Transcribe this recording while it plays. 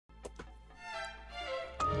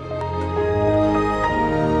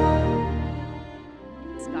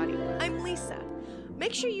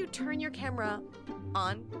make sure you turn your camera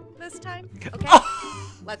on this time, okay?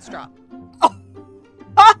 Let's draw.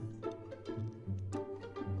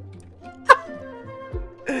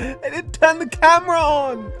 I didn't turn the camera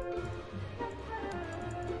on!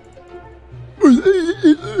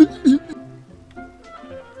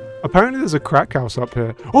 Apparently there's a crack house up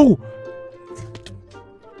here. Oh!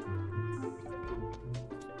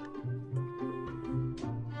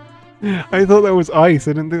 I thought that was ice.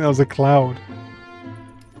 I didn't think that was a cloud.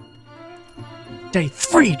 Day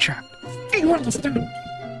 3, chat. You understand?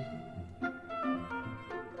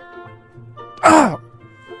 Ah!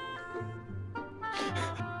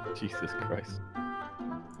 Jesus Christ.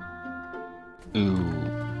 Ooh.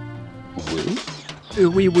 Woo?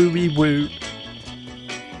 Ooey wooey woo.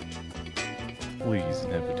 Please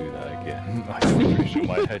never do that again. I'm pretty sure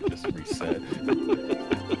my head just reset.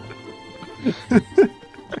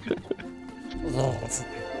 Yes,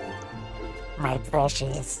 my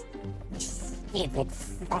precious, stupid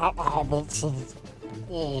fat habits.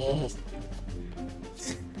 Yes.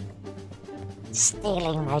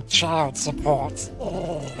 Stealing my child support.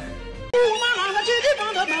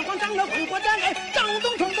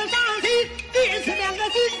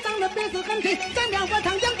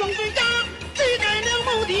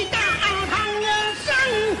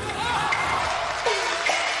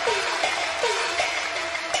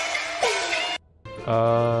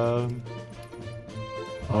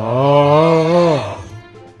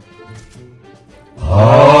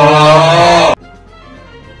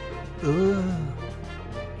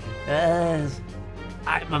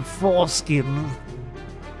 I'm a foreskin.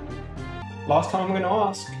 Last time I'm going to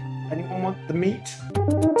ask, anyone want the meat?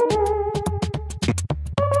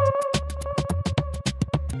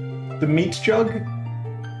 The meat jug?